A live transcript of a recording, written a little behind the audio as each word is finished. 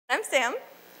I'm Sam.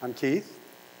 I'm Keith.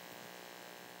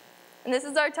 And this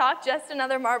is our talk, Just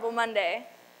Another Marble Monday.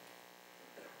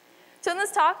 So in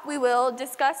this talk, we will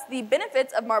discuss the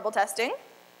benefits of marble testing,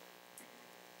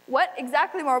 what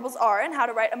exactly marbles are and how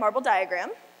to write a marble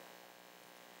diagram,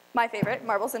 my favorite,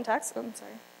 marble syntax,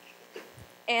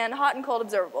 and hot and cold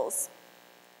observables.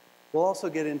 We'll also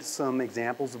get into some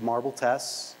examples of marble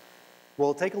tests.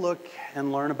 We'll take a look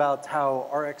and learn about how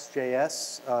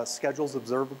RxJS schedules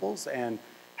observables and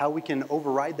how we can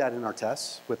override that in our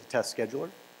tests with the test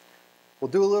scheduler. We'll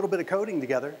do a little bit of coding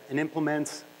together and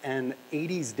implement an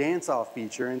 80s dance-off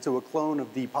feature into a clone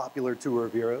of the popular Tour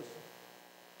of Heroes.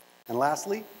 And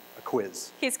lastly, a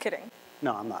quiz. He's kidding.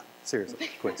 No, I'm not.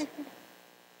 Seriously, quiz.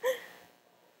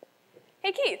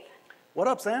 Hey, Keith. What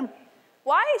up, Sam?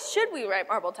 Why should we write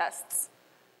marble tests?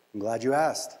 I'm glad you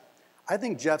asked. I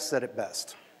think Jeff said it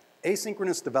best.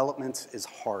 Asynchronous development is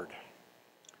hard.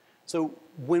 So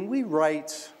when we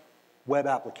write web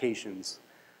applications,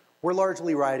 we're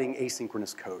largely writing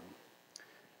asynchronous code.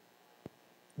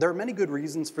 There are many good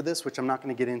reasons for this, which I'm not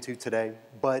going to get into today,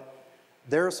 but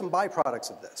there are some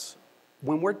byproducts of this.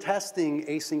 When we're testing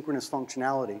asynchronous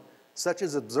functionality, such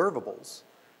as observables,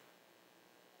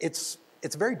 it's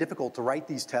very difficult to write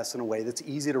these tests in a way that's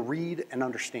easy to read and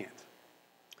understand.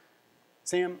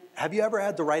 Sam, have you ever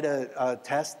had to write a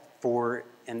test for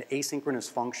an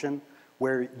asynchronous function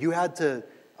where you had to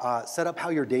set up how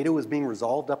your data was being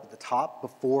resolved up at the top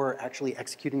before actually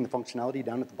executing the functionality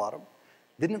down at the bottom?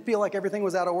 Didn't it feel like everything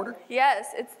was out of order? Yes,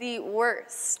 it's the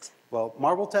worst. Well,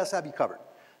 marble tests have you covered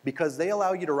because they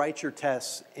allow you to write your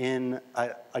tests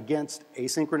against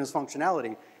asynchronous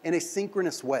functionality in a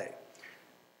synchronous way.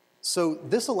 So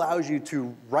this allows you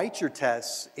to write your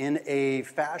tests in a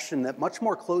fashion that much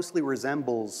more closely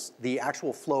resembles the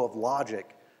actual flow of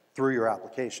logic through your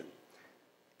application.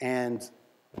 And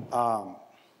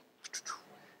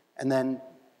then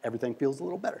everything feels a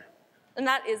little better. And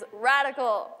that is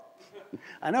radical.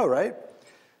 I know, right?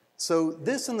 So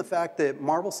this and the fact that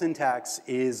marble syntax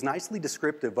is nicely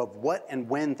descriptive of what and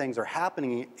when things are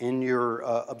happening in your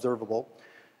observable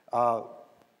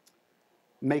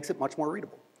makes it much more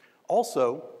readable.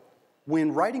 Also,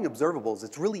 when writing observables,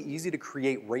 it's really easy to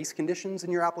create race conditions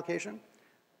in your application.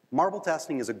 Marble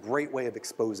testing is a great way of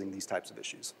exposing these types of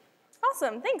issues.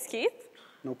 Awesome. Thanks, Keith.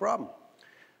 No problem.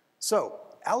 So,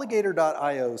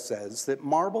 alligator.io says that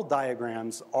marble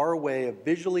diagrams are a way of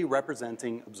visually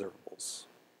representing observables.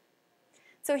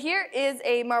 So here is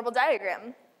a marble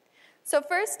diagram. So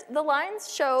first, the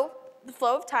lines show the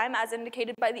flow of time as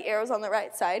indicated by the arrows on the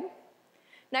right side.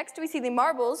 Next, we see the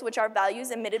marbles, which are values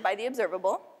emitted by the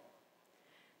observable.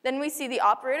 Then we see the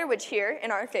operator, which here, in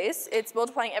our case, it's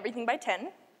multiplying everything by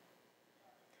 10.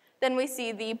 Then we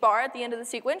see the bar at the end of the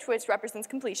sequence, which represents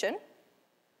completion.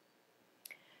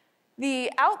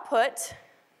 The output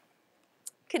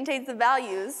contains the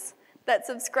values that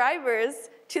subscribers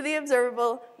to the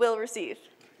observable will receive.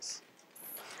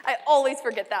 I always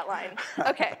forget that line.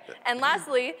 Okay, and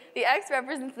lastly, the X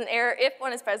represents an error if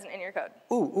one is present in your code.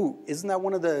 Ooh, isn't that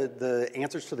one of the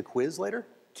answers to the quiz later?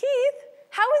 Keith,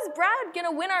 how is Brad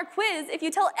gonna win our quiz if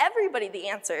you tell everybody the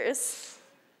answers?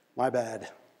 My bad.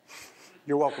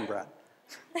 You're welcome, Brad.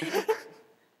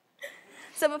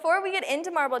 So before we get into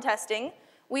marble testing,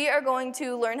 we are going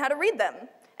to learn how to read them.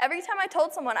 Every time I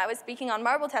told someone I was speaking on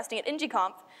marble testing at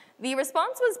ng-conf, the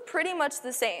response was pretty much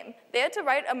the same. They had to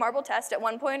write a marble test at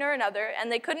one point or another, and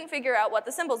they couldn't figure out what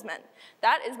the symbols meant.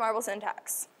 That is marble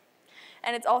syntax.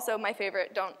 And it's also my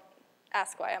favorite. Don't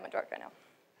ask why I'm a dork, I know.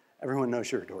 Everyone knows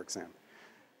you're a dork, Sam.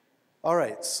 All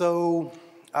right, so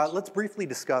let's briefly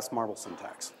discuss marble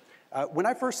syntax. When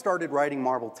I first started writing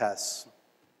marble tests,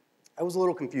 I was a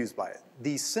little confused by it.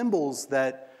 The symbols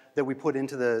that we put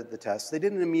into the tests, they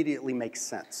didn't immediately make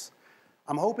sense.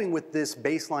 I'm hoping with this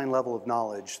baseline level of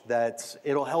knowledge that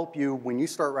it'll help you when you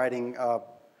start writing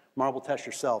marble tests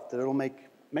yourself, that it'll make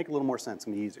a little more sense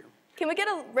and be easier. Can we get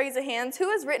a raise of hands? Who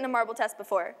has written a marble test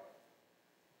before?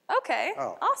 Okay,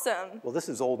 awesome. Well, this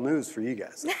is old news for you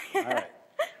guys.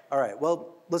 All right,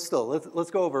 well, let's go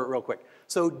over it real quick.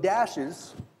 So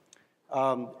dashes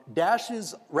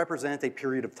represent a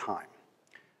period of time.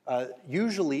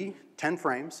 Usually 10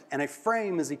 frames, and a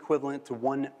frame is equivalent to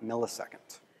 1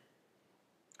 millisecond.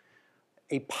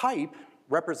 A pipe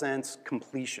represents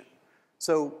completion.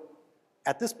 So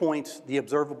at this point, the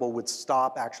observable would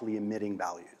stop actually emitting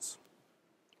values.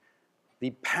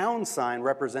 The pound sign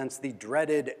represents the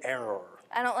dreaded error.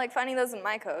 I don't like finding those in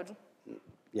my code.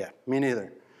 Yeah, me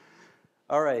neither.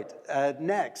 All right,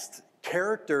 next,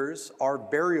 characters are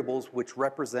variables which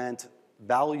represent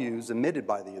values emitted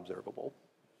by the observable.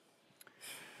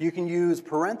 You can use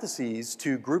parentheses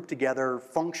to group together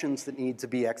functions that need to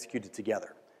be executed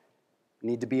together,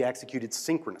 need to be executed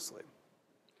synchronously.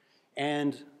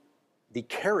 And the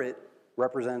caret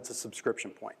represents a subscription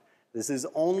point. This is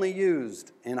only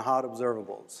used in hot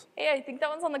observables. Hey, I think that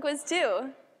one's on the quiz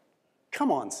too.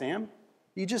 Come on, Sam.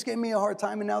 You just gave me a hard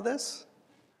time and now this?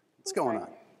 What's going on?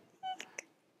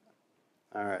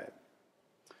 All right.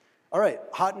 All right,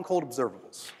 hot and cold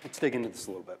observables. Let's dig into this a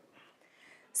little bit.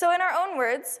 So in our own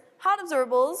words, hot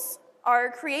observables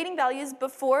are creating values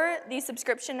before the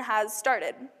subscription has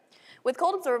started. With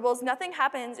cold observables, nothing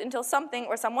happens until something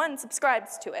or someone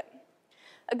subscribes to it.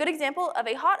 A good example of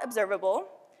a hot observable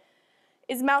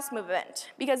is mouse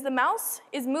movement, because the mouse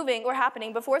is moving or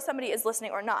happening before somebody is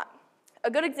listening or not.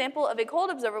 A good example of a cold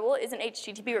observable is an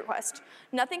HTTP request.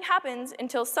 Nothing happens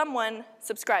until someone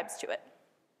subscribes to it.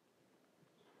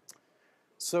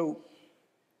 So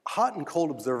hot and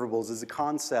cold observables is a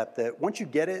concept that once you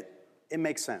get it, it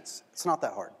makes sense. It's not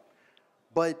that hard.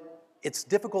 But it's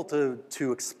difficult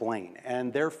to explain,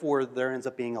 and therefore there ends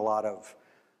up being a lot of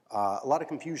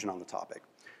confusion on the topic.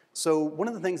 So one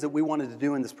of the things that we wanted to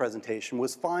do in this presentation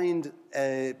was find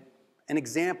an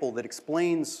example that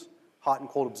explains hot and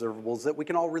cold observables that we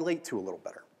can all relate to a little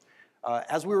better.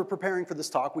 As we were preparing for this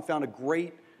talk, we found a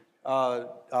great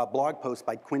blog post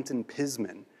by Quentin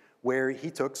Pisman, where he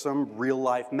took some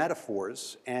real-life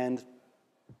metaphors and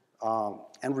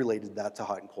related that to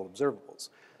hot and cold observables.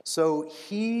 So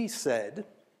he said,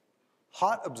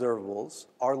 hot observables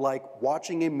are like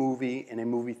watching a movie in a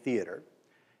movie theater,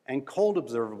 and cold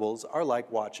observables are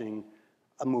like watching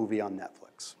a movie on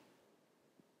Netflix.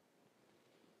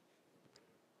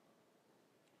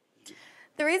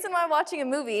 The reason why watching a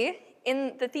movie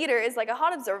in the theater is like a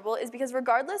hot observable is because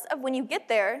regardless of when you get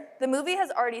there, the movie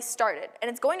has already started, and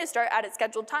it's going to start at its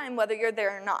scheduled time whether you're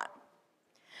there or not.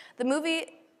 The movie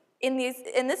in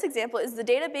this example is the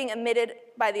data being emitted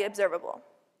by the observable.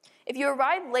 If you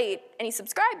arrive late and you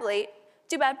subscribe late,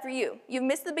 too bad for you. You've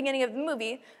missed the beginning of the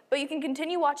movie, but you can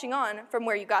continue watching on from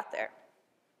where you got there.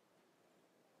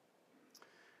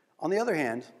 On the other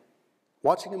hand,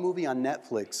 watching a movie on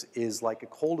Netflix is like a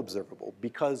cold observable,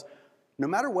 because no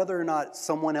matter whether or not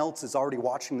someone else is already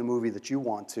watching the movie that you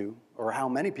want to, or how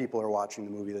many people are watching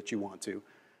the movie that you want to,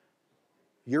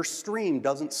 your stream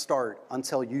doesn't start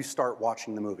until you start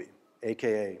watching the movie,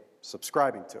 aka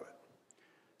subscribing to it.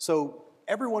 So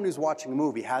everyone who's watching a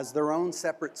movie has their own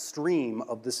separate stream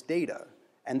of this data,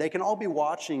 and they can all be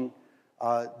watching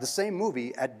the same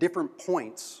movie at different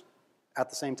points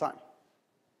at the same time.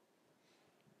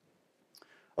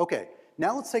 Okay,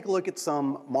 now let's take a look at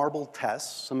some marble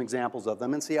tests, some examples of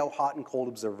them, and see how hot and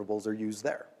cold observables are used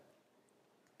there.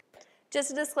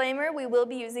 Just a disclaimer, we will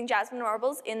be using Jasmine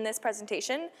marbles in this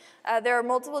presentation. There are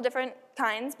multiple different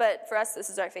kinds, but for us, this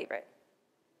is our favorite.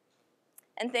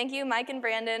 And thank you, Mike and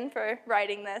Brandon, for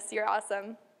writing this. You're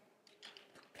awesome.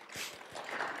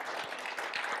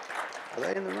 Are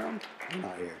they in the room? They're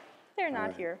not here. They're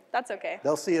not here. That's okay.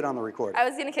 They'll see it on the recording. I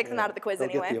was going to kick them out of the quiz They'll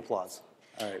anyway. get the applause.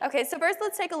 All right. Okay, so first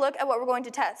let's take a look at what we're going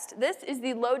to test. This is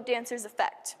the load dancers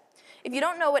effect. If you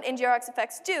don't know what NGRX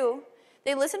effects do,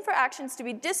 they listen for actions to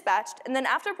be dispatched, and then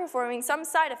after performing some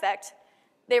side effect,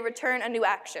 they return a new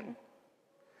action.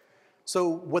 So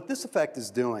what this effect is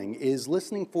doing is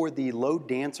listening for the load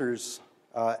dancers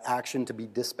action to be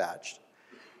dispatched.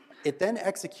 It then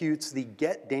executes the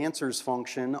get dancers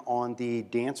function on the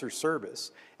dancer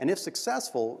service, and if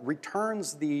successful,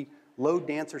 returns the load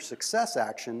dancer success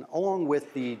action along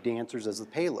with the dancers as the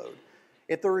payload.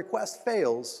 If the request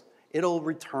fails, it'll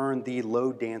return the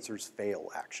load dancers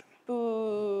fail action.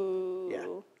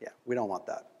 Boo. Yeah, we don't want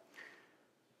that.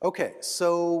 Okay,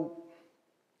 so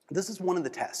this is one of the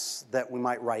tests that we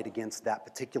might write against that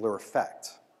particular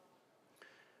effect.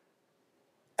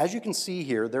 As you can see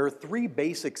here, there are three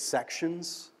basic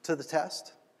sections to the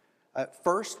test.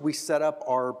 First, we set up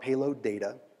our payload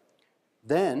data.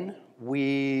 Then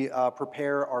we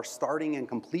prepare our starting and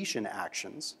completion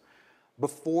actions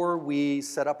before we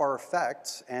set up our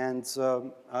effect and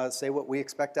say what we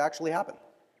expect to actually happen.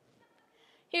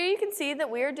 Here you can see that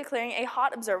we are declaring a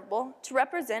hot observable to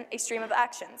represent a stream of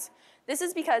actions. This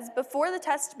is because before the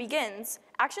test begins,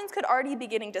 actions could already be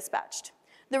getting dispatched.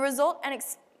 The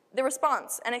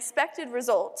response and expected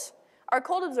result are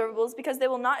cold observables because they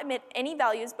will not emit any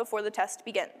values before the test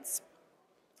begins.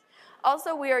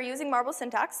 Also, we are using marble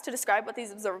syntax to describe what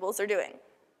these observables are doing.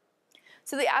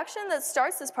 So the action that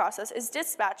starts this process is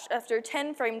dispatched after a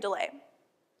 10-frame delay.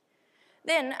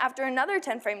 Then, after another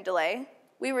 10-frame delay,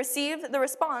 we receive the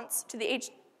response to the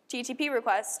HTTP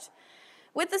request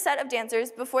with the set of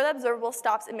dancers before the observable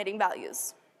stops emitting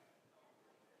values.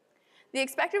 The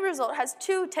expected result has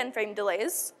two 10-frame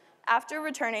delays after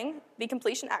returning the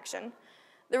completion action.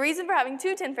 The reason for having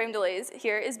two 10-frame delays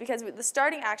here is because the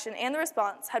starting action and the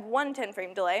response had one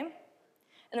 10-frame delay,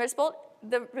 and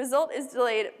the result is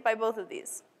delayed by both of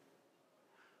these.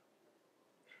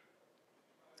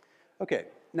 Okay,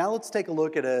 now let's take a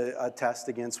look at a test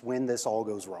against when this all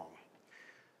goes wrong.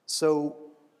 So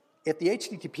if the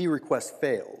HTTP request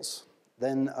fails,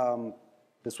 then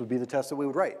this would be the test that we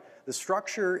would write. The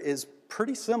structure is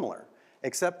pretty similar,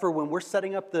 except for when we're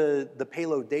setting up the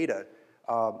payload data,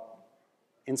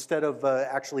 instead of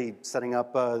actually setting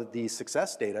up the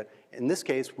success data, in this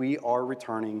case, we are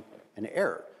returning an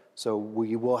error. So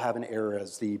we will have an error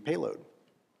as the payload.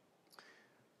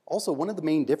 Also, one of the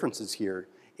main differences here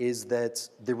is that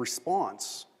the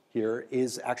response here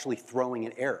is actually throwing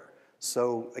an error.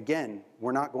 So again,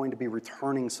 we're not going to be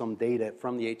returning some data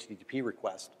from the HTTP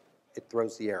request. It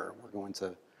throws the error. We're going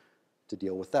to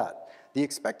deal with that. The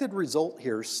expected result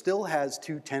here still has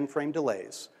two 10-frame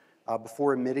delays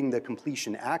before emitting the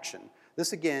completion action.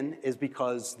 This again is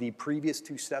because the previous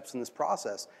two steps in this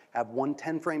process have one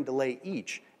 10-frame delay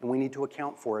each, and we need to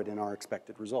account for it in our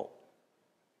expected result.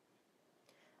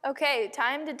 Okay,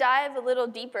 time to dive a little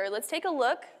deeper. Let's take a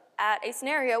look at a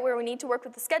scenario where we need to work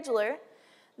with the scheduler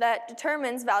that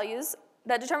determines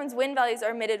when values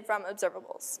are emitted from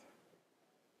observables.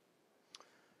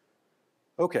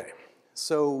 Okay,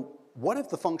 so what if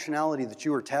the functionality that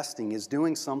you are testing is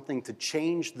doing something to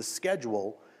change the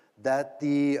schedule that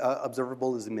the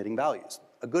observable is emitting values?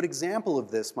 A good example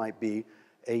of this might be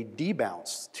a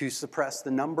debounce to suppress the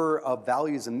number of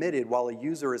values emitted while a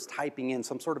user is typing in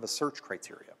some sort of a search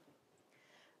criteria.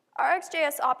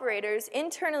 RxJS operators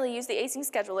internally use the async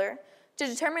scheduler to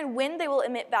determine when they will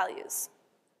emit values.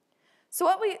 So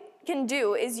what we can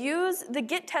do is use the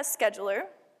getTestScheduler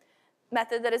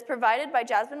method that is provided by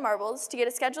Jasmine Marbles to get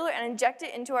a scheduler and inject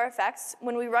it into our effects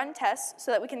when we run tests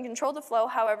so that we can control the flow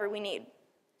however we need.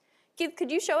 Keith,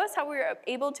 could you show us how we were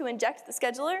able to inject the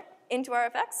scheduler into our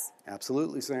effects?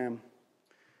 Absolutely, Sam.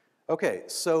 Okay,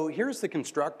 so here's the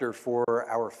constructor for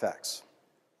our effects.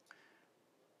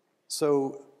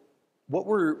 So what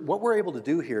we're able to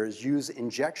do here is use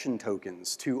injection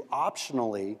tokens to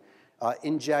optionally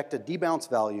inject a debounce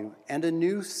value and a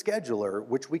new scheduler,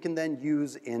 which we can then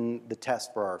use in the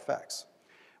test for our effects.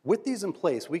 With these in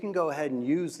place, we can go ahead and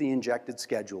use the injected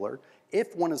scheduler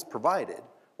if one is provided,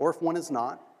 or if one is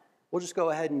not, we'll just go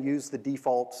ahead and use the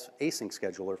default async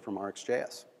scheduler from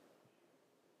RxJS.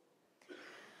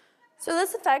 So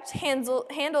this effect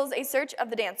handles a search of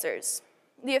the dancers.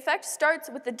 The effect starts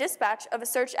with the dispatch of a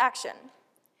search action.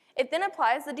 It then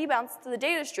applies the debounce to the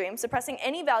data stream, suppressing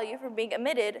any value from being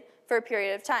emitted for a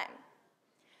period of time.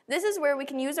 This is where we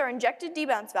can use our injected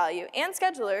debounce value and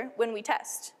scheduler when we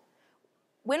test.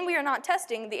 When we are not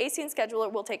testing, the async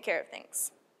scheduler will take care of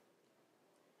things.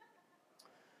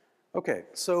 Okay,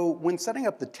 so when setting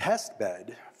up the test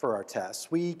bed for our tests,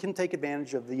 we can take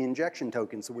advantage of the injection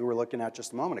tokens that we were looking at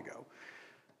just a moment ago.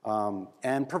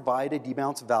 And provide a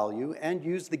debounce value and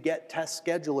use the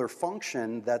getTestScheduler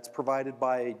function that's provided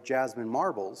by Jasmine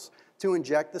Marbles to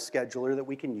inject the scheduler that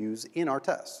we can use in our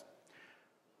tests.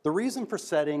 The reason for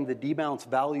setting the debounce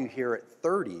value here at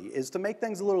 30 is to make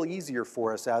things a little easier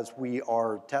for us as we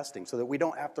are testing so that we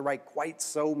don't have to write quite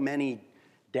so many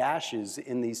dashes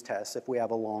in these tests if we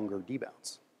have a longer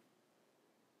debounce.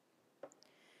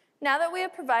 Now that we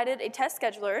have provided a test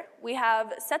scheduler, we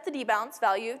have set the debounce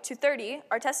value to 30.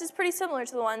 Our test is pretty similar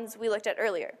to the ones we looked at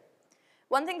earlier.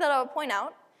 One thing that I'll point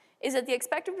out is that the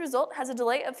expected result has a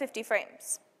delay of 50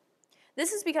 frames.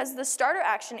 This is because the starter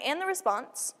action and the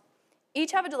response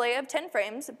each have a delay of 10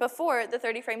 frames before the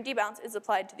 30-frame debounce is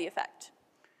applied to the effect.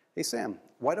 Hey Sam,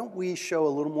 why don't we show a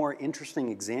little more interesting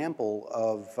example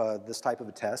of this type of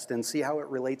a test and see how it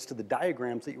relates to the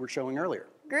diagrams that you were showing earlier?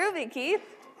 Groovy, Keith.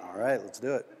 All right, let's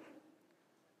do it.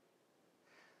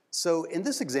 So in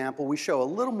this example, we show a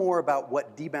little more about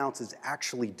what debounce is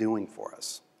actually doing for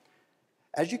us.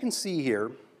 As you can see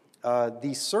here,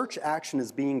 the search action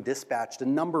is being dispatched a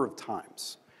number of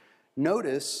times.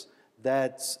 Notice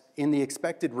that in the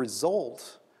expected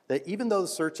result, that even though the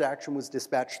search action was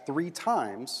dispatched 3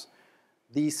 times,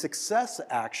 the success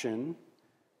action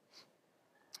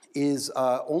is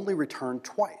only returned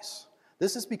twice.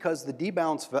 This is because the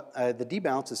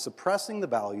debounce is suppressing the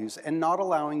values and not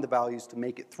allowing the values to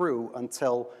make it through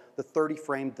until the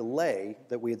 30-frame delay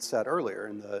that we had set earlier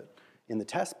in the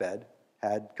test bed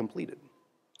had completed.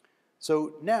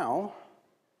 So now,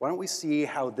 why don't we see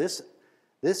how this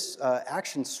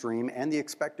action stream and the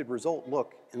expected result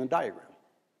look in the diagram?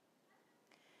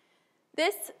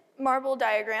 This marble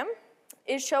diagram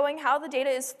is showing how the data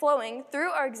is flowing through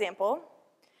our example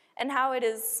and how it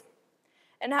is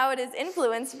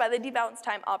influenced by the debounce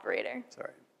time operator.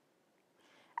 Sorry.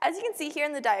 As you can see here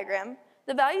in the diagram,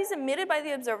 the values emitted by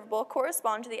the observable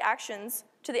correspond to the action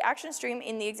stream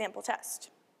in the example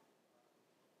test.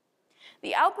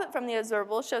 The output from the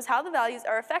observable shows how the values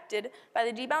are affected by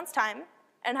the debounce time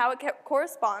and how it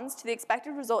corresponds to the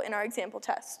expected result in our example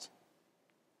test.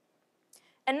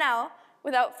 And now,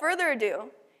 without further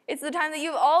ado, it's the time that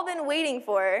you've all been waiting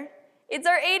for. It's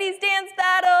our 80s dance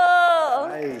battle!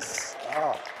 Nice.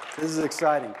 Oh, this is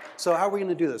exciting. So how are we going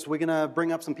to do this? We're going to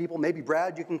bring up some people. Maybe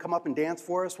Brad, you can come up and dance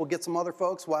for us. We'll get some other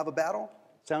folks. We'll have a battle.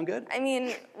 Sound good? I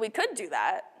mean, we could do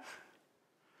that.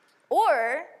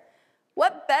 Or,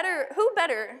 who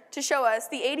better to show us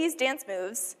the 80s dance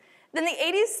moves than the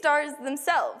 80s stars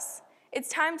themselves? It's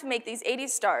time to make these 80s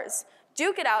stars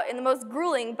duke it out in the most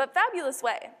grueling but fabulous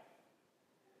way.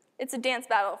 It's a dance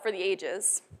battle for the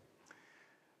ages.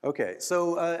 Okay,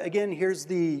 so again, here's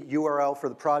the URL for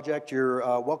the project. You're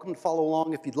welcome to follow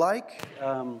along if you'd like,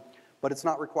 but it's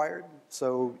not required.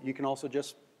 So you can also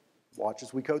just watch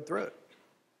as we code through it.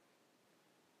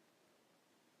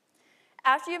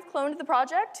 After you've cloned the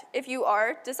project, if you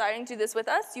are deciding to do this with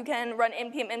us, you can run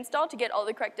npm install to get all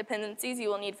the correct dependencies you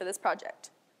will need for this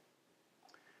project.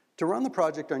 To run the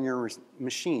project on your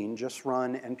machine, just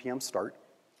run npm start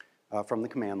from the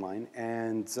command line,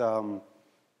 and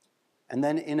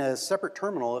then in a separate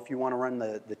terminal, if you want to run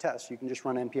the test, you can just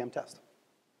run npm test.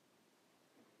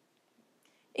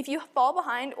 If you fall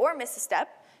behind or miss a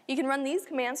step, you can run these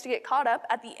commands to get caught up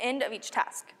at the end of each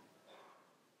task.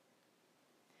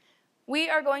 We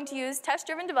are going to use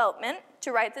test-driven development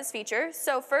to write this feature,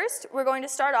 so first we're going to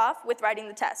start off with writing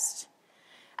the test.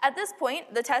 At this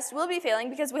point, the test will be failing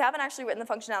because we haven't actually written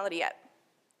the functionality yet.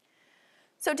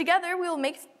 So together, we will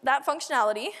make that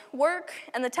functionality work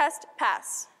and the test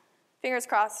pass. Fingers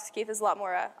crossed, Keith is a lot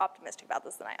more optimistic about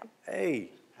this than I am.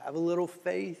 Hey, have a little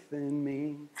faith in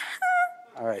me.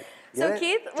 All right. So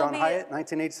Keith will John Hyatt,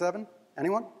 1987?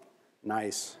 Anyone?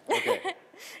 Nice. Okay.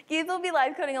 Keith will be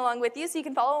live coding along with you, so you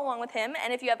can follow along with him.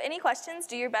 And if you have any questions,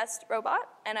 do your best, robot,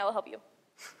 and I will help you.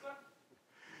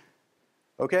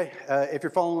 Okay, if you're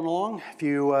following along, if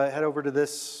you head over to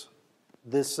this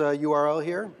URL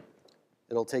here,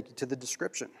 it'll take you to the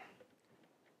description.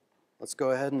 Let's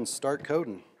go ahead and start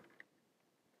coding.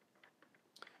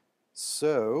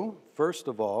 So, first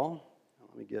of all,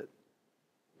 let me get,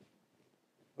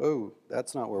 oh,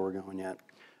 that's not where we're going yet.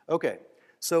 Okay,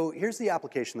 so here's the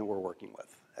application that we're working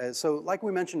with. So like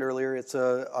we mentioned earlier, it's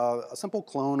a simple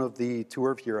clone of the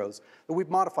Tour of Heroes that we've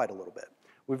modified a little bit.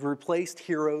 We've replaced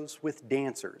heroes with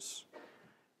dancers.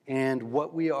 And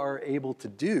what we are able to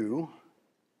do,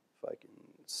 if I can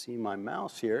see my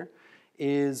mouse here,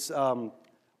 is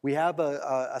we have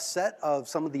a set of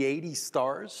some of the 80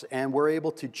 stars, and we're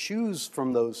able to choose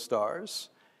from those stars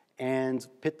and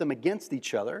pit them against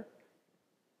each other.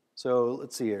 So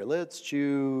let's see here. Let's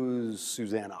choose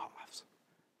Susanna Hoffs.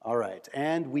 All right,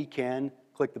 and we can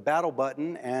click the battle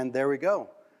button, and there we go.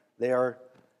 They are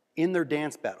in their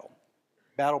dance battle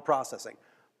processing.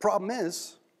 Problem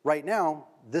is, right now,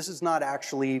 this is not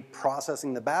actually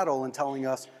processing the battle and telling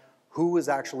us who is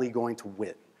actually going to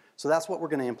win. So that's what we're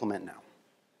going to implement now.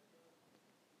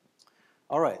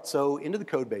 All right, so into the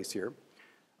code base here.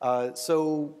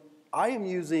 So I am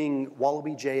using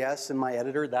Wallaby.js in my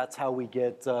editor. That's how we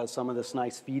get some of this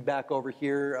nice feedback over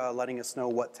here, letting us know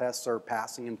what tests are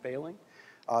passing and failing.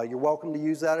 You're welcome to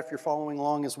use that if you're following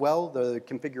along as well. The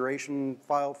configuration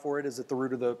file for it is at the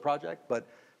root of the project, but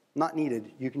not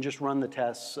needed. You can just run the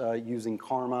tests using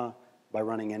Karma by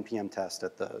running npm test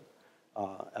at the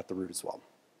root as well.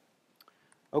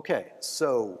 Okay,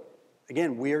 so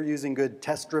again, we are using good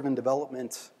test-driven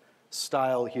development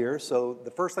style here. So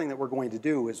the first thing that we're going to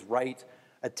do is write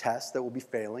a test that will be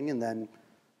failing and then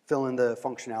fill in the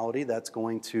functionality that's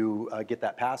going to get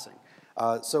that passing.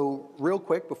 So real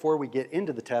quick, before we get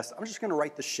into the test, I'm just going to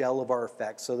write the shell of our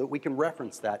effect so that we can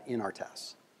reference that in our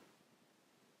tests.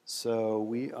 So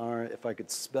we are, if I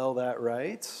could spell that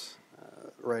right,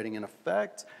 writing an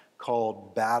effect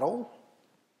called battle.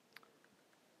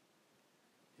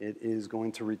 It is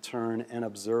going to return an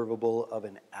observable of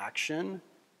an action.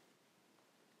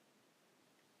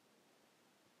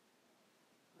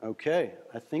 Okay,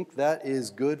 I think that is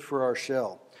good for our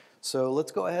shell. So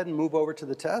let's go ahead and move over to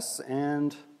the tests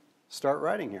and start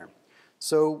writing here.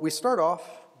 So we start off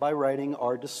by writing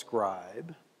our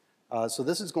describe. So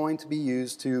this is going to be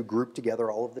used to group together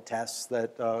all of the tests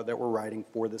that we're writing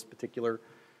for this particular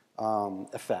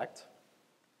effect.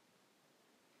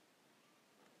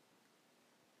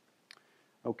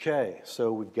 Okay,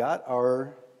 so we've got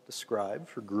our the scribe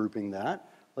for grouping that.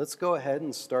 Let's go ahead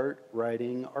and start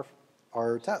writing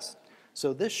our test.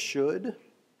 So this should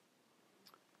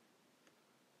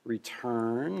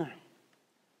return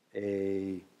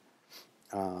a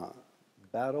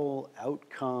battle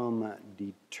outcome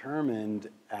determined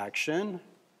action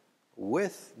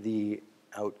with the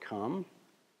outcome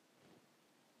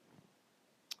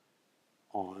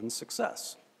on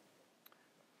success.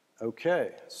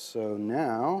 Okay, so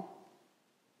now,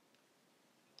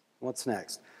 what's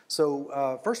next?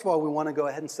 So first of all, we want to go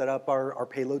ahead and set up our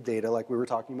payload data like we were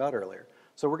talking about earlier.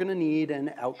 So we're going to need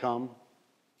an outcome.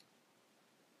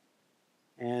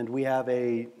 And we have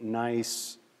a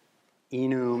nice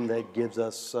enum that gives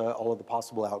us all of the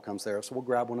possible outcomes there. So we'll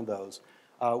grab one of those.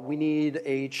 We need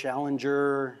a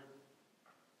challenger,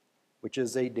 which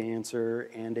is a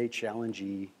dancer, and a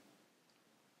challengee.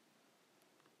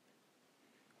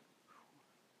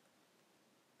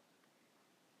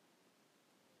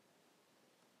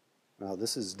 Wow,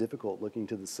 this is difficult looking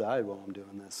to the side while I'm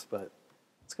doing this, but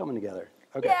it's coming together.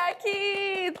 Okay. Yeah,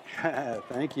 Keith!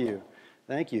 Thank you.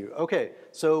 Thank you. Okay,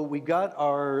 so we got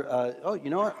our, oh,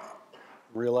 you know what?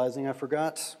 I'm realizing I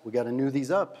forgot. We got to new these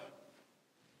up.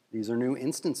 These are new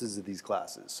instances of these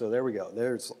classes. So there we go.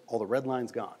 There's all the red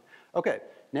lines gone. Okay,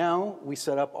 now we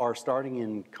set up our starting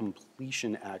and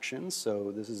completion actions.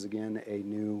 So this is, again, a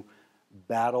new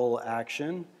battle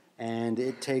action. And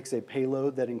it takes a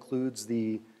payload that includes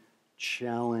the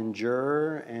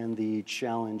challenger and the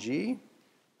challengee.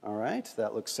 All right,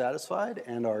 that looks satisfied.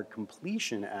 And our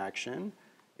completion action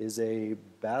is a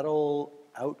battle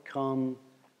outcome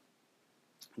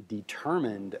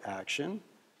determined action,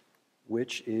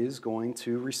 which is going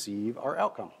to receive our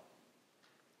outcome.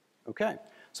 Okay,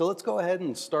 so let's go ahead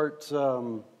and start,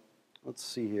 let's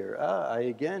see here. I,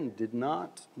 again, did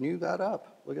not new that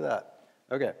up. Look at that.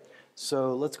 Okay,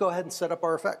 so let's go ahead and set up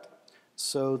our effect.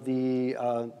 So the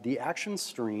action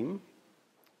stream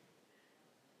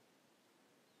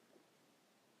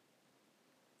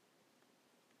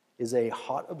is a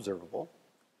hot observable.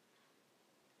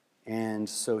 And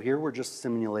so here we're just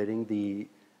simulating the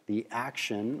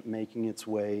action making its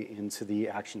way into the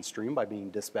action stream by being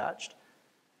dispatched.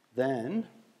 Then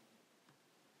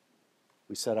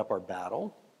we set up our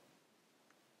battle.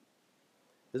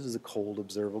 This is a cold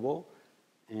observable.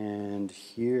 And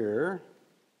here,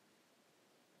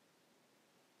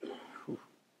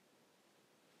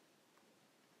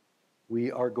 we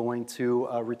are going to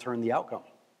return the outcome.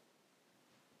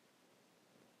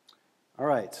 All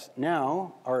right,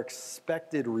 now our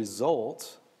expected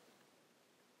result.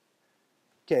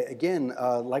 Okay, again,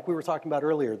 like we were talking about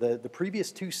earlier, the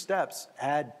previous two steps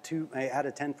had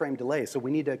a 10-frame delay, so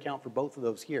we need to account for both of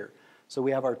those here. So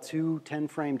we have our two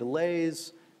 10-frame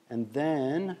delays, and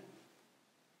then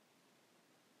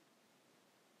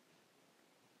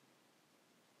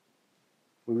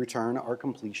we return our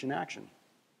completion action.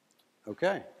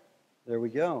 Okay, there we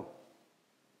go.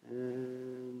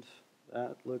 And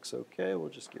that looks okay. We'll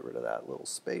just get rid of that little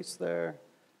space there.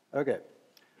 Okay.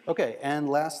 Okay, and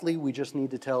lastly, we just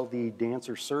need to tell the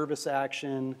dancer service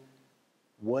action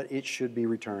what it should be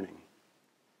returning.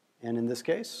 And in this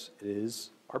case, it is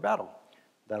our battle.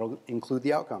 That'll include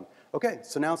the outcome. Okay,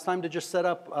 so now it's time to just set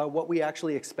up what we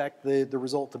actually expect the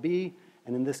result to be.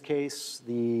 And in this case,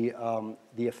 the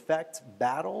effect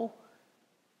battle,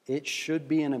 it should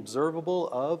be an observable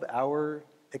of our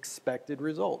expected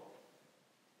result.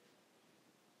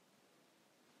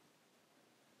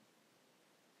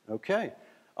 Okay,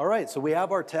 all right, so we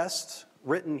have our test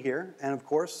written here, and of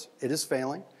course, it is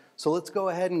failing. So let's go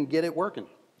ahead and get it working.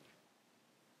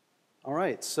 All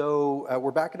right, so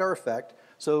we're back at our effect.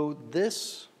 So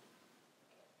this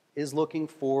is looking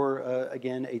for,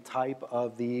 again, a type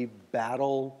of the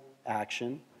battle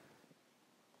action.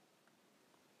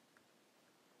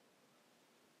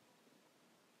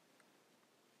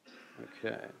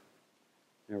 Okay,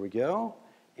 there we go.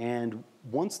 And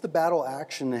once the battle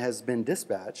action has been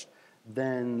dispatched,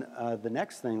 then the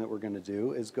next thing that we're going to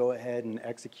do is go ahead and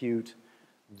execute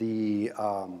the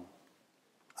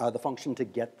function to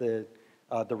get the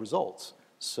results.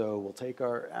 So we'll take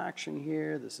our action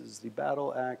here. This is the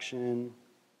battle action.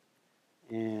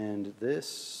 And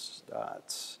this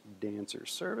dot dancer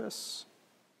service.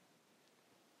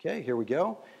 Okay, here we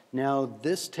go. Now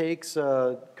this takes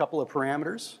a couple of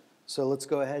parameters. So let's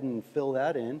go ahead and fill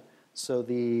that in. So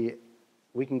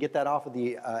we can get that off of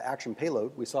the action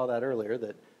payload. We saw that earlier,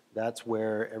 that's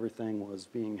where everything was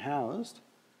being housed.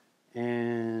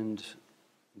 And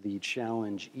the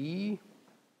challenge E.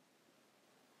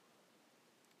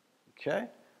 Okay,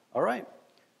 all right.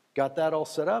 Got that all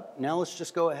set up. Now let's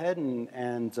just go ahead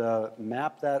and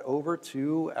map that over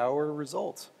to our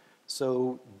results.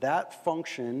 So that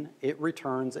function, it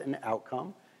returns an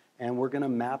outcome, and we're going to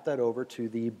map that over to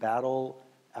the battle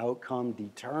outcome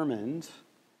determined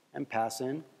and pass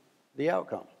in the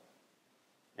outcome.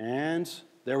 And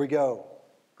there we go.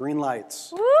 Green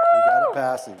lights. Woo! We got it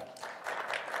passing.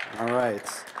 All right.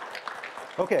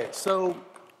 Okay, so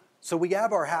we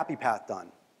have our happy path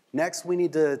done. Next, we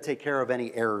need to take care of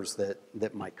any errors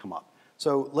that might come up.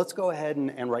 So let's go ahead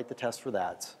and write the test for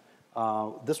that.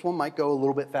 This one might go a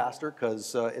little bit faster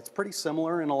because it's pretty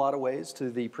similar in a lot of ways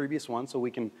to the previous one, so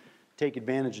we can take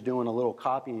advantage of doing a little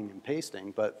copying and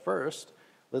pasting. But first,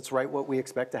 let's write what we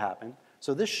expect to happen.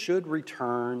 So this should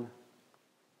return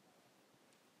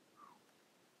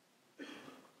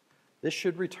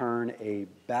a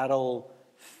battle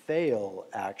fail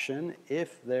action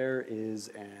if there is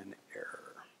an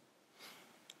error.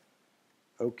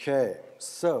 Okay,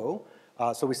 so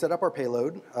we set up our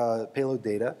payload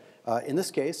data. In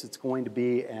this case, it's going to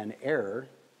be an error.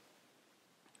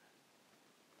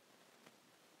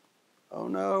 Oh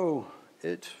no,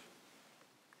 it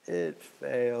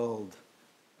failed.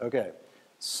 Okay,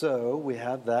 so we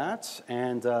have that,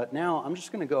 and now I'm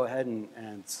just going to go ahead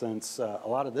and since a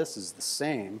lot of this is the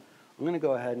same, I'm going to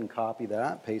go ahead and copy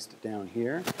that, paste it down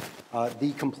here.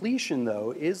 The completion,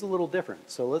 though, is a little different,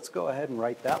 so let's go ahead and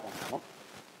write that one out.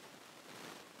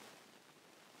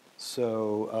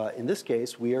 So in this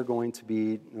case, we are going to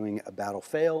be doing a battle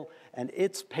fail, and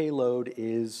its payload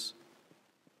is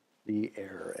the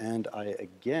error. And I,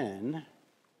 again,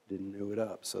 didn't new it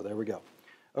up, so there we go.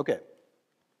 Okay,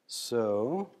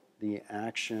 so the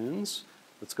actions,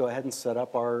 let's go ahead and set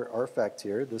up our effect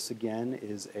here. This, again,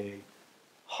 is a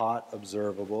hot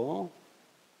observable.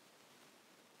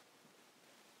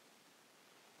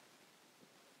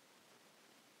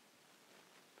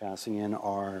 Passing in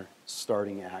our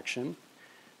starting action.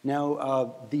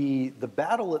 Now, the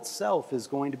battle itself is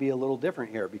going to be a little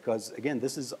different here because, again,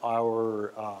 this is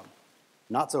our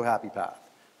not so happy path.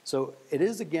 So it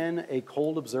is, again, a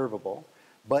cold observable,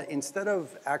 but instead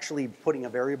of actually putting a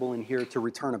variable in here to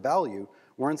return a value,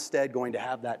 we're instead going to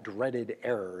have that dreaded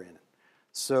error in it.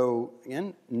 So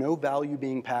again, no value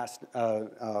being passed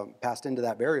into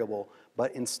that variable,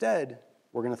 but instead,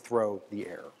 we're going to throw the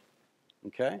error,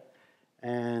 okay?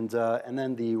 And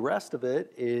then the rest of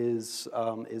it is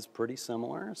pretty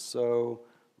similar. So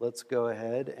let's go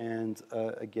ahead and,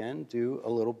 again, do a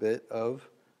little bit of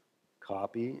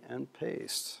copy and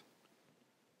paste.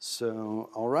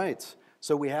 So, all right.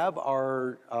 So we have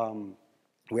our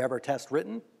test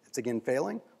written. It's, again,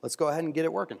 failing. Let's go ahead and get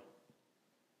it working.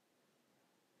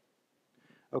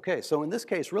 Okay, so in this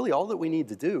case, really all that we need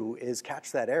to do is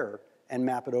catch that error and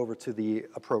map it over to the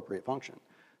appropriate function.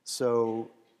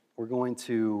 So we're going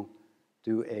to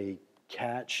do a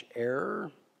catch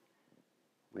error.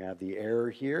 We have the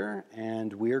error here,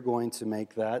 and we are going to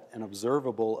make that an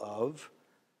observable of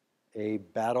a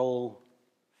battle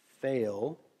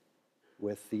fail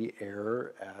with the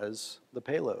error as the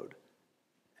payload.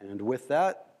 And with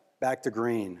that, back to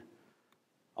green.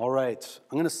 All right,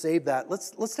 I'm going to save that.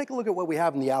 Let's take a look at what we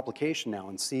have in the application now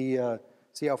and see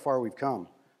how far we've come.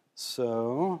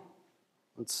 So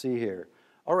let's see here.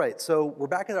 All right, so we're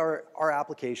back at our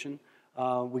application.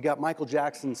 We got Michael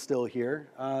Jackson still here.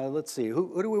 Let's see,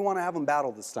 who do we want to have him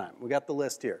battle this time? We got the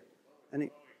list here. Any?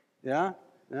 Yeah?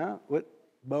 Yeah? What?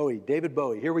 Bowie, David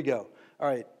Bowie. Here we go. All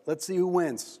right, let's see who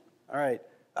wins. All right.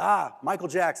 Michael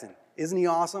Jackson. Isn't he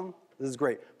awesome? This is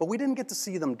great. But we didn't get to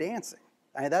see them dancing.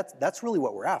 I mean, that's really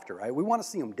what we're after, right? We want to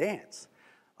see them dance.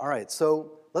 All right,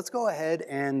 so let's go ahead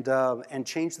and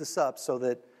change this up so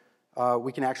that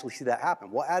we can actually see that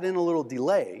happen. We'll add in a little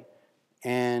delay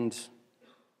and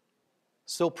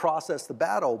still process the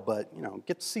battle, but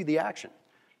get to see the action.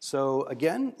 So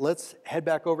again, let's head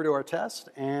back over to our test,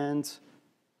 and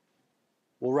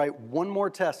we'll write one more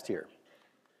test here.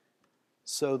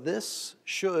 So this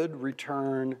should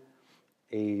return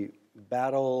a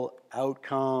battle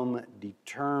outcome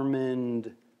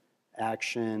determined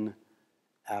action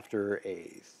after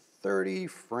a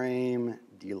 30-frame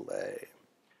delay.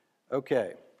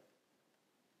 Okay.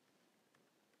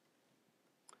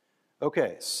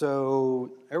 Okay,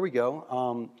 so there we go.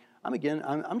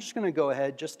 I'm just going to go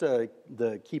ahead, just to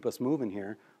keep us moving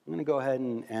here, I'm going to go ahead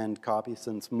and copy,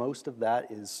 since most of that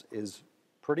is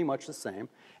pretty much the same.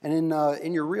 And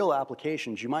in your real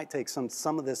applications, you might take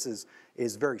some of this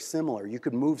is very similar. You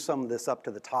could move some of this up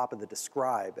to the top of the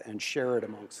describe and share it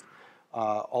amongst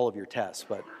all of your tests.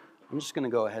 But I'm just going to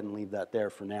go ahead and leave that there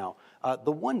for now.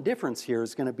 The one difference here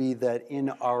is going to be that in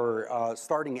our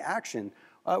starting action,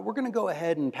 we're going to go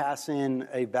ahead and pass in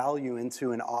a value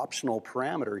into an optional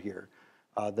parameter here,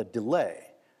 the delay.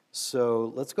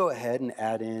 So let's go ahead and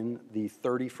add in the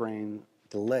 30 frame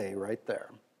delay right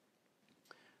there.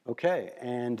 Okay,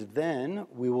 and then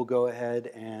we will go ahead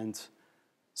and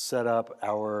set up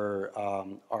our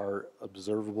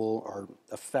observable, our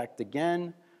effect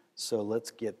again. So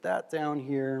let's get that down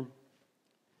here.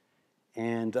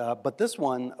 And, but this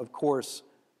one, of course,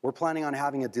 we're planning on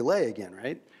having a delay again,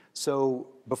 right? So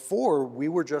before, we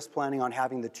were just planning on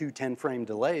having the two 10-frame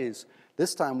delays.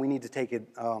 This time, we need to take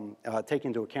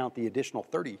into account the additional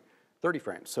 30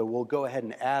 frames. So we'll go ahead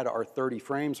and add our 30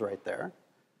 frames right there.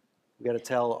 We've got to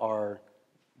tell our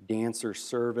dancer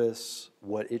service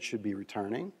what it should be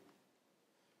returning.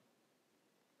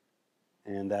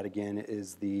 And that, again,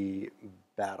 is the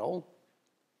battle.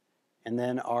 And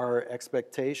then our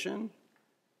expectation,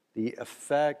 the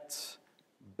effect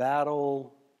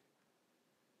battle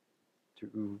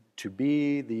to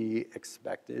be the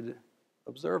expected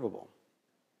observable.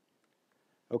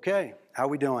 Okay, how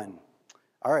we doing?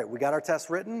 All right, we got our test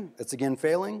written. It's again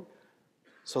failing.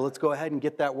 So let's go ahead and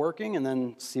get that working and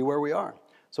then see where we are.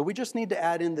 So we just need to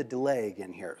add in the delay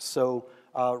again here. So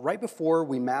right before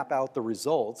we map out the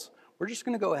results, we're just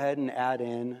going to go ahead and add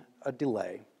in a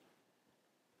delay.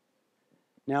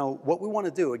 Now, what we want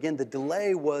to do, again, the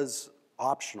delay was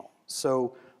optional.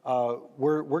 So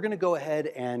we're going to go ahead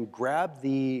and grab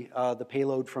the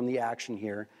payload from the action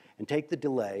here and take the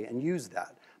delay and use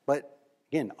that. But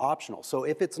again, optional. So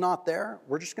if it's not there,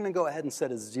 we're just going to go ahead and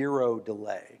set a 0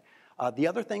 delay. The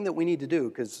other thing that we need to do,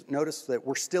 because notice that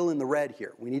we're still in the red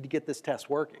here. We need to get this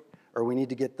test working, or we need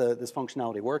to get this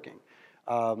functionality working.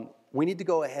 We need to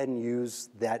go ahead and use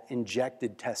that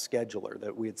injected test scheduler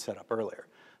that we had set up earlier.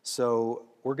 So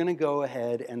we're going to go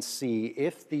ahead and see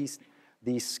if the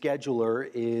scheduler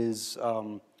is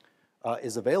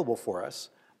available for us.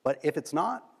 But if it's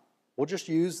not, we'll just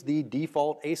use the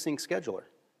default async scheduler.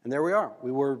 And there we are.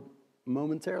 We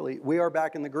are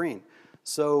back in the green.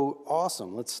 So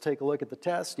awesome. Let's take a look at the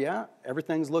test. Yeah,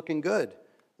 everything's looking good.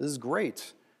 This is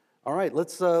great. All right,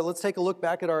 let's take a look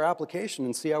back at our application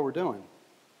and see how we're doing.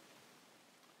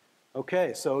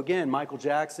 Okay, so again, Michael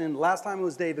Jackson. Last time it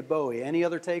was David Bowie. Any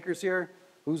other takers here?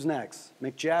 Who's next?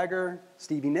 Mick Jagger?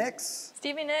 Stevie Nicks?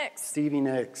 Stevie Nicks. Stevie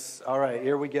Nicks. All right,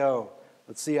 here we go.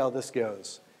 Let's see how this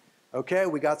goes. Okay,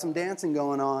 we got some dancing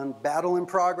going on. Battle in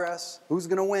progress. Who's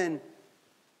going to win?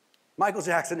 Michael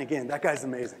Jackson again. That guy's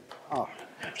amazing. Oh.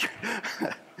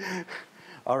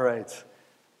 All right.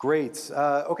 Great.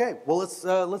 Okay, well,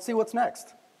 let's see what's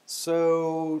next.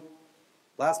 So,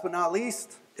 last but not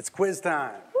least, it's quiz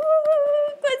time. Woo!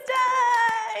 Quiz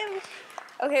time!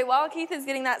 Okay, while Keith is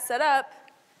getting that set up,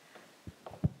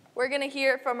 we're going to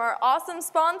hear from our awesome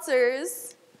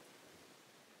sponsors.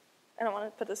 I don't want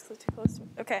to put this too close to me.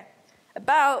 Okay.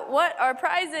 About what our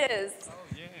prize is. Oh,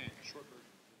 yeah. Short version.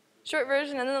 Short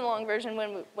version and then the long version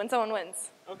when someone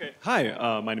wins. Okay.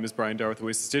 Hi, my name is Brian Dar with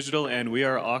Oasis Digital, and we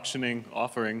are offering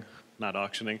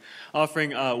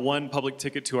one public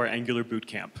ticket to our Angular boot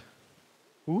camp.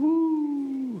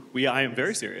 Woo! I am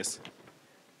very serious.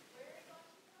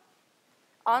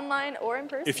 Online or in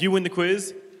person? If you win the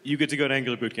quiz, you get to go to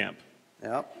Angular boot camp.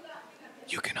 Yep.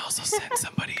 You can also send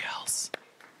somebody else.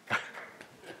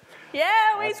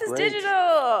 Yeah, Oasis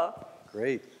Digital.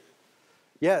 Great.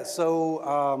 Yeah,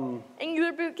 so...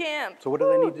 Angular Boot Camp. So what do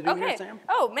they need to do okay. here, Sam?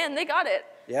 Oh, man, they got it.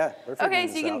 Yeah, they're figuring Okay,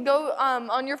 so you can go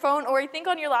on your phone or I think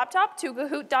on your laptop to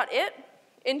kahoot.it,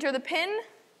 enter the PIN,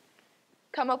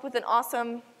 come up with an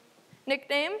awesome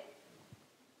nickname.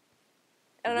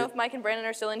 I don't know if Mike and Brennan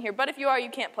are still in here, but if you are,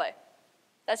 you can't play.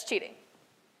 That's cheating.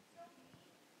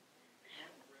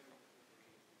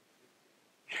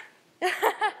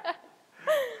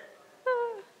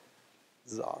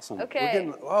 This is awesome. Okay. We're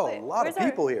getting, a lot of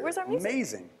people here. Where's our music?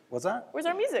 Amazing. What's that? Where's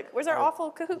our music? Where's our awful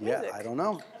Kahoot music? Yeah, I don't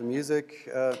know. The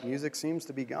music seems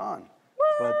to be gone.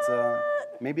 What? But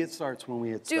maybe it starts when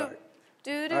we hit start.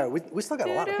 All right, we still got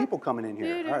a lot of people coming in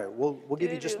here. All right, we'll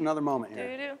give you just another moment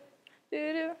here.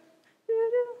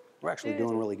 We're actually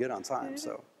doing really good on time,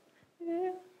 so.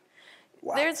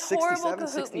 Wow, There's horrible Kahoot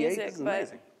 68, music, this is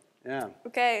amazing. Yeah.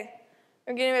 Okay,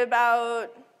 we're getting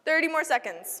about 30 more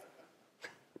seconds.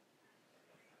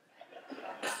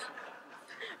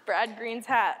 Brad Green's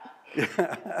hat.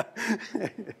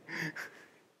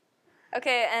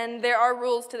 Okay, and there are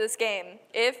rules to this game.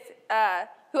 If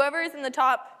whoever is in the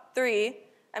top 3,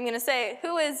 I'm going to say,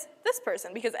 who is this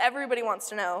person? Because everybody wants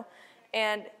to know.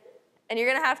 And you're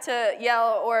going to have to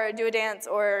yell or do a dance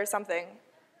or something.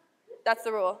 That's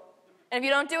the rule. And if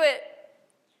you don't do it,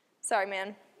 sorry,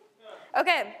 man.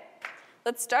 Okay,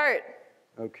 let's start.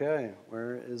 Okay,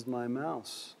 where is my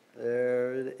mouse?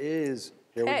 There it is.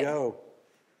 Here we go.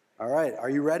 All right, are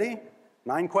you ready?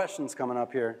 9 questions coming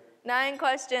up here. 9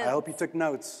 questions. I hope you took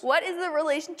notes. What is the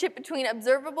relationship between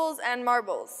observables and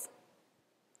marbles?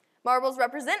 Marbles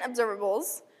represent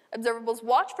observables. Observables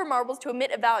watch for marbles to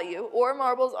emit a value, or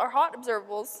marbles are hot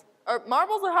observables, or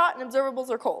marbles are hot and observables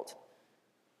are cold.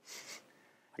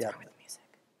 What's wrong with the music?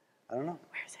 I don't know.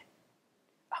 Where is it?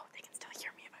 Oh, they can still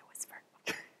hear me if I whisper.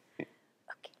 Okay.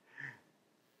 Okay.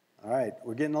 All right,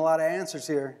 we're getting a lot of answers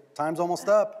here. Time's almost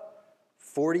up.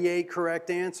 48 correct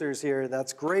answers here.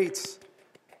 That's great.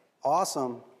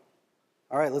 Awesome.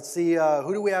 All right, let's see.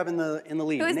 Who do we have in the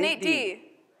lead? Who is Nate D?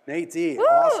 Nate D. Woo,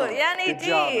 awesome. yeah, Nate Good D.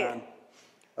 job, man.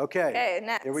 Okay. Okay,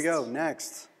 next. Here we go.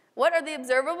 Next. What are the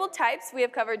observable types we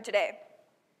have covered today?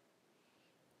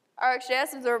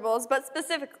 RxJS observables, but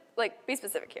be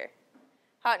specific here.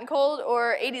 Hot and cold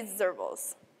or 80s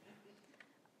observables?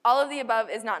 All of the above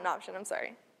is not an option, I'm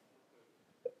sorry.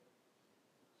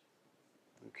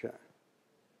 Okay.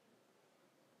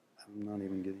 I'm not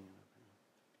even getting it.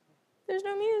 There's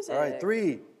no music. All right,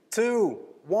 3, 2,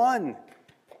 1.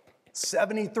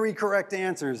 73 correct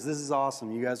answers. This is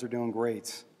awesome. You guys are doing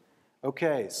great.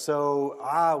 Okay,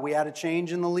 so we had a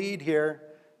change in the lead here.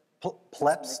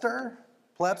 Plepster?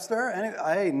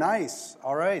 Hey, nice.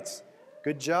 All right,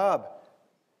 good job.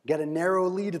 Get a narrow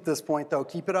lead at this point, though.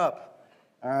 Keep it up.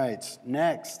 All right,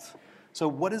 next. So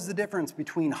what is the difference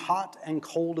between hot and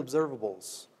cold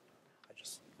observables? I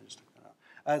just took that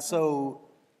out. So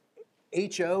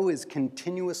HO is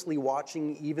continuously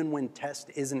watching even when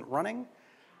test isn't running.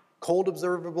 Cold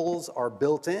observables are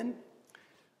built in.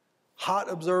 Hot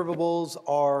observables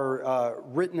are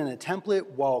written in a template,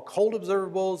 while cold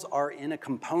observables are in a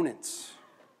component.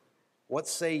 What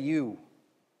say you?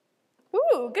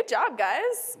 Ooh, good job,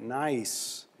 guys.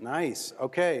 Nice, nice.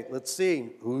 Okay, let's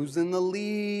see. Who's in the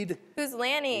lead? Who's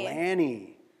Lanny?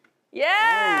 Lanny.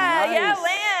 Yeah, Hey, yeah, nice.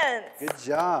 Lance. Good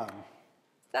job.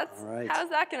 That's, All right. How's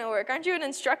that going to work? Aren't you an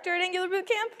instructor at Angular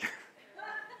Bootcamp?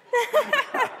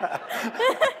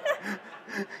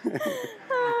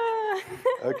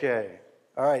 Okay.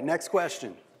 All right, next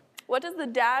question. What does the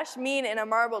dash mean in a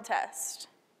marble test?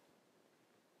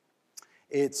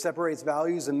 It separates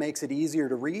values and makes it easier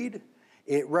to read.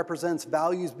 It represents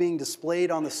values being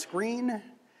displayed on the screen.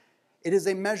 It is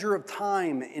a measure of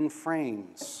time in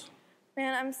frames.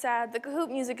 Man, I'm sad. The Kahoot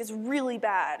music is really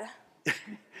bad.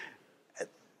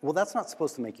 Well, that's not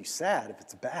supposed to make you sad if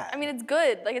it's bad. I mean, it's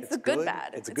good. Like, it's the good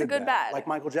bad. It's a good bad. Like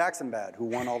Michael Jackson bad, who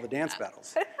won all the dance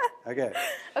battles. Okay.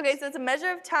 Okay, so it's a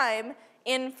measure of time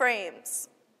in frames.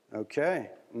 Okay,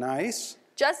 nice.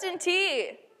 Justin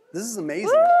T. This is amazing.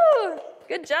 Woo!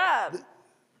 Good job.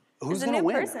 Who's a going to new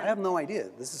win? person. I have no idea.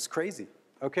 This is crazy.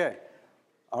 Okay.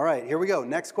 All right, here we go.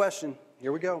 Next question.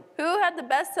 Here we go. Who had the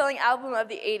best-selling album of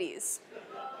the 80s?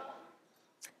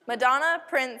 Madonna,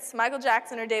 Prince, Michael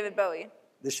Jackson, or David Bowie?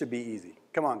 This should be easy.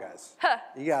 Come on, guys. Huh.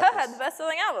 You got Huh this. had the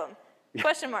best-selling album.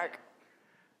 Question mark.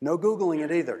 No Googling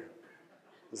it either.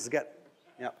 This is good.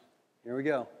 Yep. Here we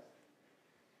go.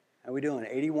 How we doing?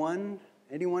 81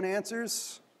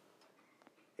 answers?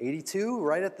 82,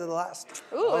 right at the last.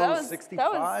 Ooh, that was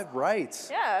 65, right.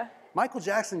 Yeah. Michael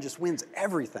Jackson just wins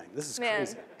everything. This is Man.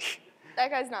 crazy.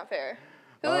 That guy's not fair.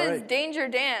 Who All is right. Danger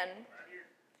Dan?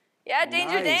 Yeah,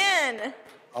 Danger Nice. Dan.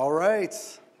 All right.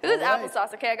 Who is All right.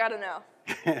 applesauce? Okay, I gotta know.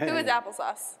 Who is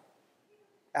applesauce?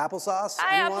 Applesauce?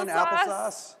 Hi, Anyone?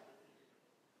 applesauce.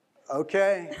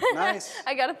 Okay, nice.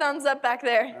 I got a thumbs up back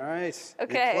there. All right.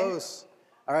 Okay. You're close.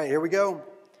 All right, here we go.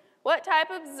 What type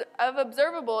of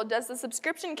observable does the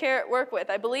subscription carrot work with?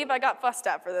 I believe I got fussed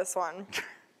at for this one.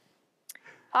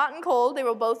 Hot and cold, they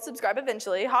will both subscribe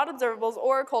eventually. Hot observables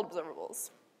or cold observables.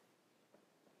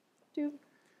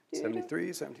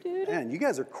 73, 72. Man, you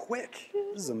guys are quick.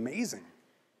 This is amazing.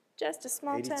 Just a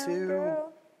small 82. town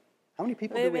girl. How many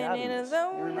people do we Living have in in a this? You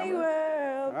lonely remember?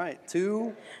 world. All right,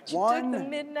 2, She 1. took the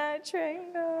midnight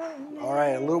train going. All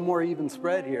right, a little more even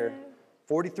spread here.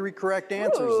 43 correct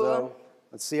answers, Ooh. though.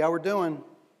 Let's see how we're doing.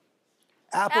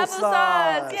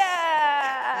 Applesauce,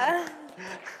 yeah.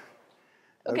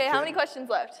 Okay, how Okay. many questions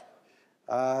left?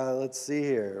 Let's see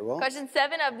here. Well, Question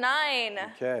 7 of 9.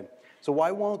 okay. So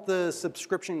why won't the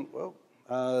subscription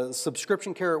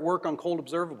carrot work on cold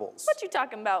observables? What you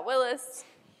talking about, Willis?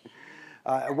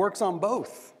 It works on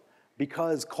both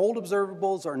because cold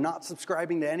observables are not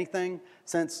subscribing to anything.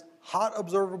 Since hot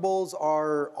observables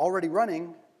are already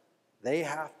running, they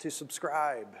have to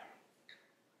subscribe.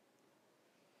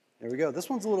 There we go. This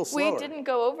one's a little slower. We didn't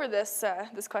go over this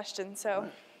this question, so.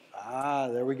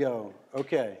 There we go.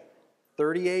 Okay.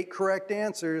 38 correct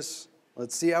answers.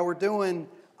 Let's see how we're doing.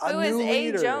 Who is new A.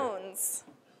 leader. Jones?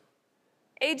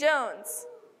 A. Jones.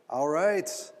 All right.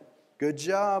 Good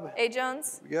job. A.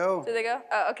 Jones? Here we go. Did they go?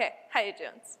 Oh, okay. Hi, A.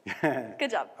 Jones.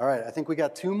 Good job. All right, I think we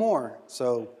got 2 more,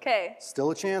 so Okay. still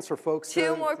a chance for folks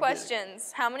 2 more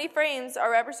questions. How many frames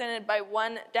are represented by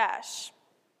 1 dash?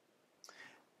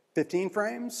 15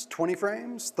 frames, 20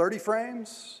 frames, 30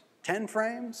 frames, 10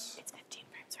 frames? It's 15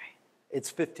 frames, right? It's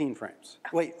 15 frames.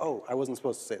 Wait, oh, I wasn't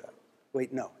supposed to say that.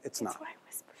 Wait, no, it's not. That's why I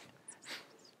whispered.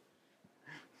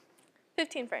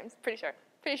 15 frames, pretty sure.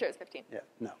 Pretty sure it's 15. Yeah,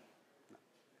 no.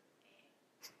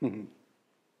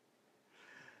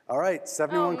 All right,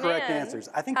 71 correct answers.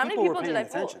 I think How many people were people paying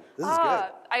did I pull? attention. This is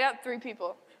good. I got 3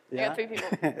 people. Yeah? I got 3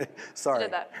 people. Sorry,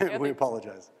 did that. I got we 3.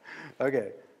 apologize.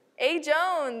 Okay. A.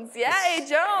 Jones. Yeah, A.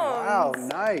 Jones. Wow,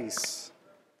 nice.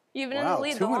 You've been in Wow, the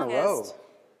lead 2 the in a longest.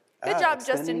 row. Good job,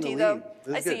 extending Justin the T, though. lead.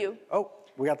 This I is see good. you. Oh,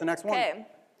 we got the next one. Okay.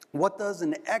 What does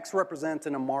an X represent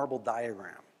in a marble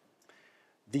diagram?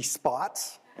 The spot,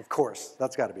 of course,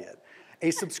 that's got to be it. A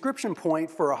subscription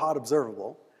point for a hot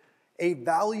observable, a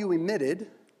value emitted,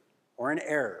 or an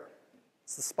error.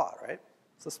 It's the spot, right?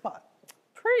 It's the spot.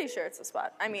 Pretty sure it's a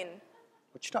spot. I mean,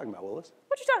 What you talking about, Willis?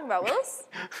 what you talking about, Willis?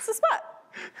 It's a spot.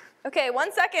 Okay,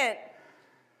 1 second.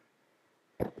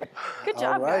 Good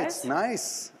job, All right, guys.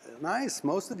 nice, nice,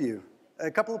 most of you. A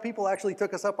couple of people actually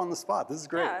took us up on the spot. This is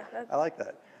great. Yeah, I like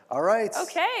that. All right.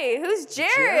 Okay, who's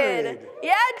Jared? Jared.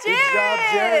 Yeah, Jared. Good job,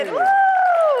 Jared.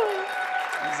 Woo!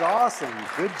 That's awesome.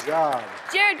 Good job.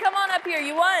 Jared, come on up here.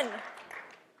 You won.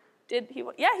 Did he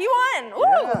win? Yeah, he won. Woo!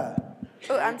 Yeah.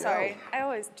 Oh, I'm sorry. I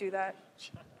always do that.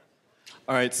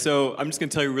 All right, so I'm just going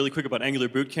to tell you really quick about Angular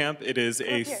Bootcamp. It is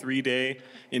a here. 3-day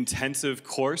intensive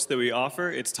course that we offer.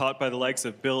 It's taught by the likes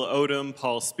of Bill Odom,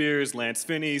 Paul Spears, Lance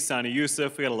Finney, Sani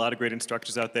Youssef. We got a lot of great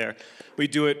instructors out there. We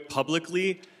do it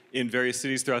publicly in various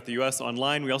cities throughout the US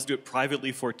online. We also do it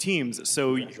privately for teams.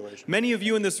 So many of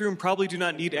you in this room probably do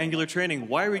not need Angular training.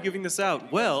 Why are we giving this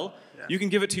out? Well, you can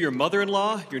give it to your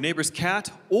mother-in-law, your neighbor's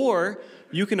cat, or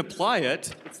you can apply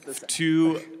it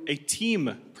to a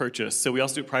team purchase. So we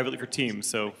also do it privately for teams.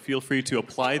 So feel free to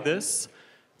apply this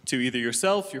to either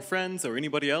yourself, your friends, or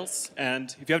anybody else.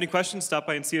 And if you have any questions, stop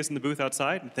by and see us in the booth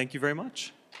outside. And thank you very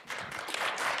much.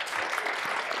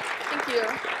 Thank you.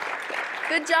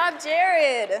 Good job,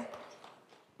 Jared.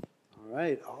 All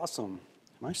right, awesome.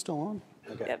 Am I still on?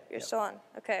 Okay. Yep, you're still on.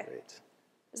 Okay. Great.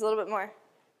 There's a little bit more.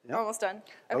 Yep. We're almost done.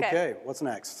 Okay, what's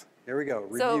next? Here we go.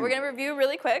 Review. So we're going to review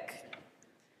really quick.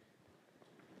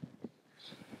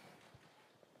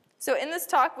 So in this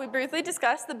talk, we briefly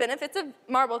discussed the benefits of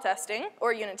marble testing,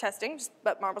 or unit testing,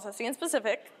 but marble testing in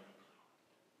specific.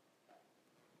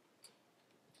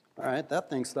 All right, that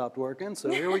thing stopped working, so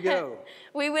here we go.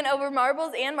 We went over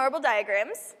marbles and marble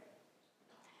diagrams.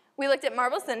 We looked at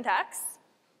marble syntax.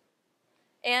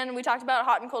 And we talked about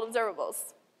hot and cold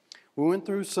observables. We went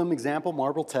through some example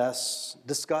marble tests,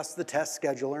 discussed the test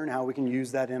scheduler and how we can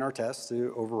use that in our tests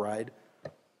to override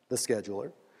the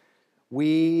scheduler.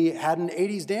 We had an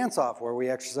 80s dance-off where we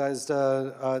exercised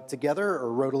together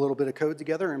or wrote a little bit of code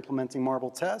together implementing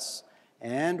marble tests,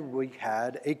 and we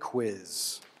had a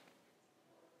quiz.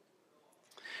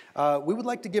 We would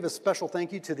like to give a special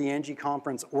thank you to the NG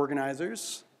conference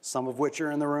organizers, some of which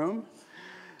are in the room,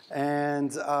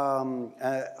 and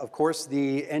of course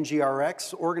the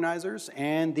NGRX organizers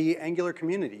and the Angular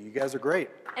community. You guys are great.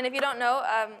 And if you don't know,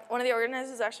 one of the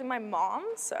organizers is actually my mom,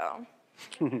 so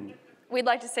we'd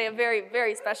like to say a very,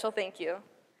 very special thank you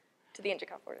to the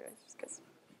ng-conf organizers.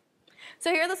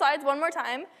 So here are the slides one more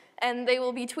time, and they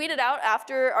will be tweeted out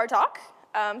after our talk,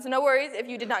 so no worries if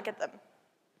you did not get them.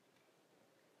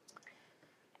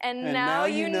 And now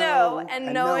you know,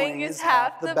 and knowing is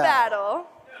half the battle.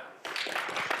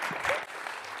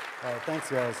 All right,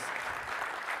 thanks, guys.